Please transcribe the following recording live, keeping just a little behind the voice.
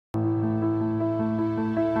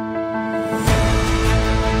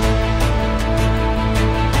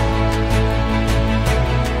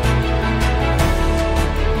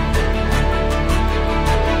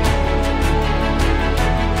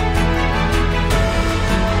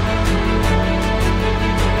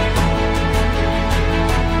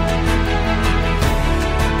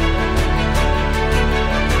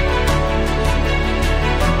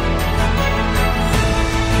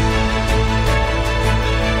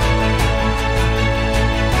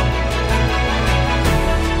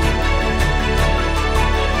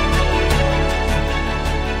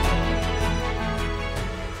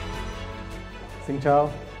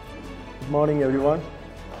morning, everyone.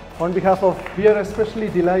 On behalf of, we are especially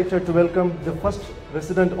delighted to welcome the first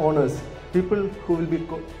resident owners, people who will be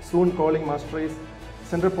soon calling Masteri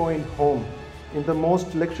Centre Point home, in the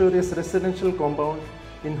most luxurious residential compound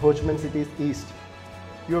in Ho Chi Minh City's east.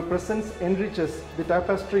 Your presence enriches the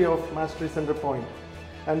tapestry of Masteri Centre Point,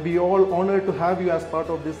 and we are all honored to have you as part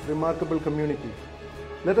of this remarkable community.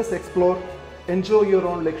 Let us explore, enjoy your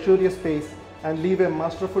own luxurious space, and live a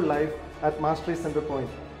masterful life at Masteri Centre Point.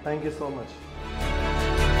 Thank you so much.